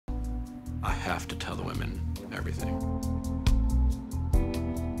I have to tell the women everything.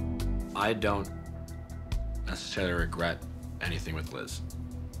 I don't necessarily regret anything with Liz,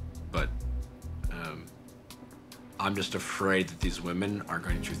 but I'm just afraid that these women are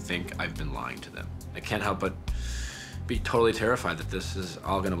going to think I've been lying to them. I can't help but be totally terrified that this is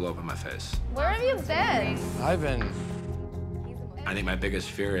all gonna blow up in my face. Where have you been? I think my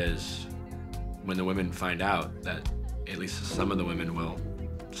biggest fear is when the women find out that at least some of the women will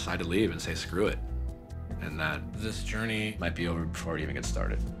decide to leave and say screw it, and that this journey might be over before it even gets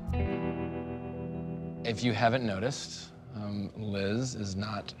started. If you haven't noticed, Liz is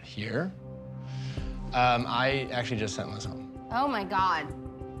not here. I actually just sent Liz home. Oh my God.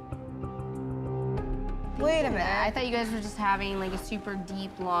 Wait a minute. I thought you guys were just having like a super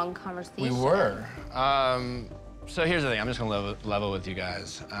deep, long conversation. We were. So here's the thing. I'm just gonna level with you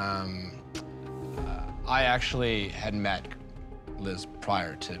guys. I actually had met Liz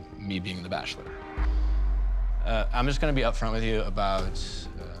prior to me being the Bachelor. I'm just gonna be upfront with you about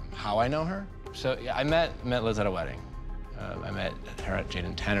how I know her. So yeah, I met Liz at a wedding. I met her at Jade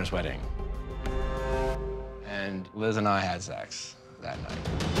and Tanner's wedding. And Liz and I had sex that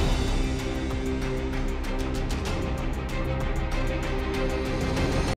night.